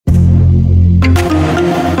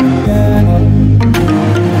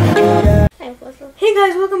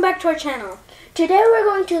welcome back to our channel. Today we're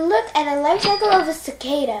going to look at the life cycle of a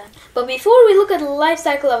cicada. But before we look at the life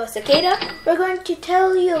cycle of a cicada, we're going to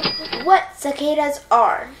tell you what cicadas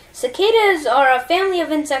are. Cicadas are a family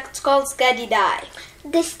of insects called Cicadas.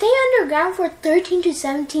 They stay underground for 13 to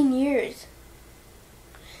 17 years.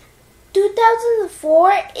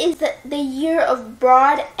 2004 is the year of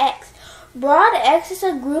Broad X. Broad X is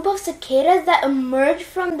a group of cicadas that emerge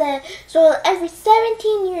from the soil every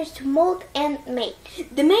 17 years to molt and mate.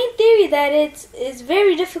 The main theory that it is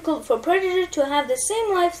very difficult for predators to have the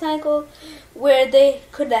same life cycle where they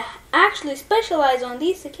could actually specialize on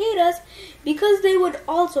these cicadas because they would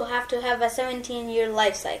also have to have a 17-year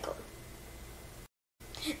life cycle.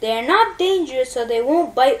 They are not dangerous, so they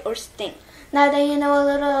won't bite or sting. Now that you know a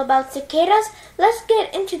little about cicadas, let's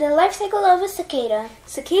get into the life cycle of a cicada.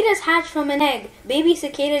 Cicadas hatch from an egg. Baby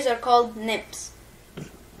cicadas are called nymphs.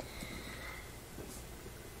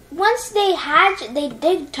 Once they hatch, they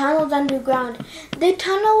dig tunnels underground. The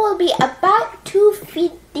tunnel will be about 2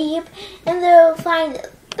 feet deep and they'll find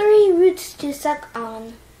 3 roots to suck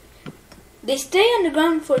on. They stay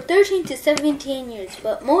underground for 13 to 17 years,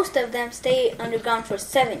 but most of them stay underground for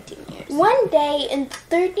 17 years. One day, in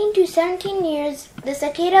 13 to 17 years, the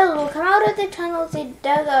cicadas will come out of the tunnels they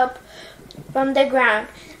dug up from the ground.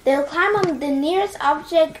 They'll climb on the nearest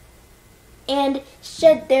object and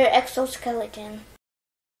shed their exoskeleton.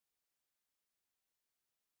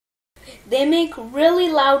 They make really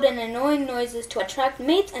loud and annoying noises to attract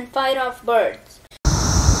mates and fight off birds.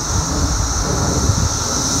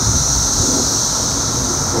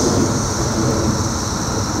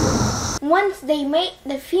 Once they mate,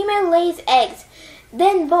 the female lays eggs.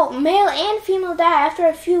 Then both male and female die after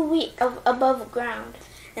a few weeks above ground.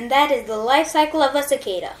 And that is the life cycle of a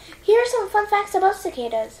cicada. Here are some fun facts about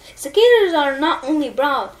cicadas. Cicadas are not only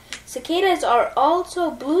brown. Cicadas are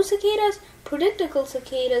also blue cicadas. Predictable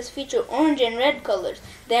cicadas feature orange and red colors.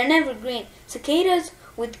 They are never green. Cicadas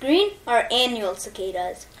with green are annual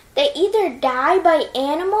cicadas. They either die by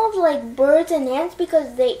animals like birds and ants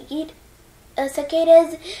because they eat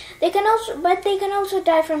cicadas. They can also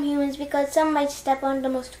die from humans because some might step on the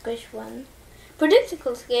most squished one.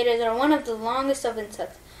 Predictable cicadas are one of the longest of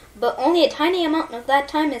insects, but only a tiny amount of that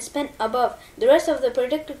time is spent above. The rest of the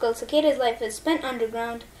predictable cicada's life is spent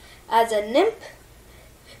underground as a nymph,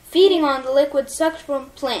 feeding on the liquid sucked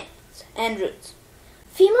from plants and roots.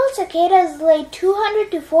 Female cicadas lay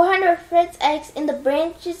 200 to 400 Fritz eggs in the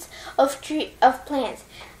branches of plants.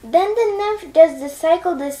 Then the nymph does the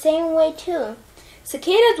cycle the same way too.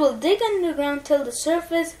 Cicadas will dig underground till the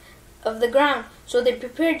surface of the ground, so they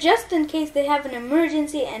prepare just in case they have an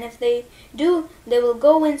emergency, and if they do, they will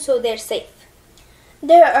go in so they're safe.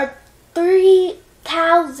 There are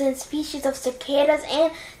 3,000 species of cicadas,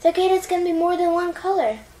 and cicadas can be more than one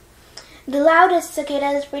color. The loudest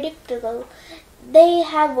cicada is predictable. They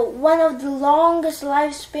have one of the longest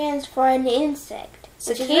lifespans for an insect,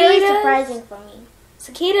 which is really surprising for me.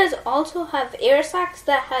 Cicadas also have air sacs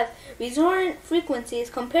that have resonant frequencies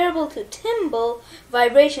comparable to timbal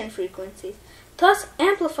vibration frequencies, thus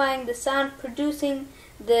amplifying the sound, producing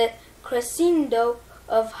the crescendo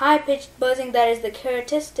of high-pitched buzzing that is the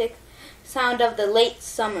characteristic sound of the late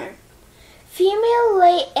summer. Female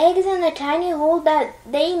lay eggs in a tiny hole that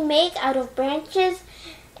they make out of branches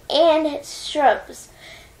and shrubs.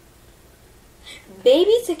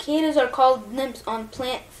 Baby cicadas are called nymphs on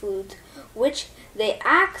plant foods, which they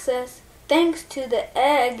access thanks to the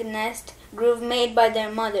egg nest groove made by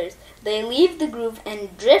their mothers. They leave the groove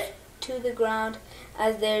and drift to the ground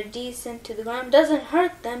as their descent to the ground doesn't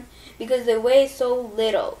hurt them because they weigh so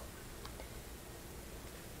little.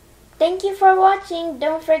 Thank you for watching.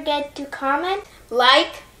 Don't forget to comment,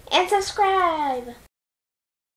 like, and subscribe.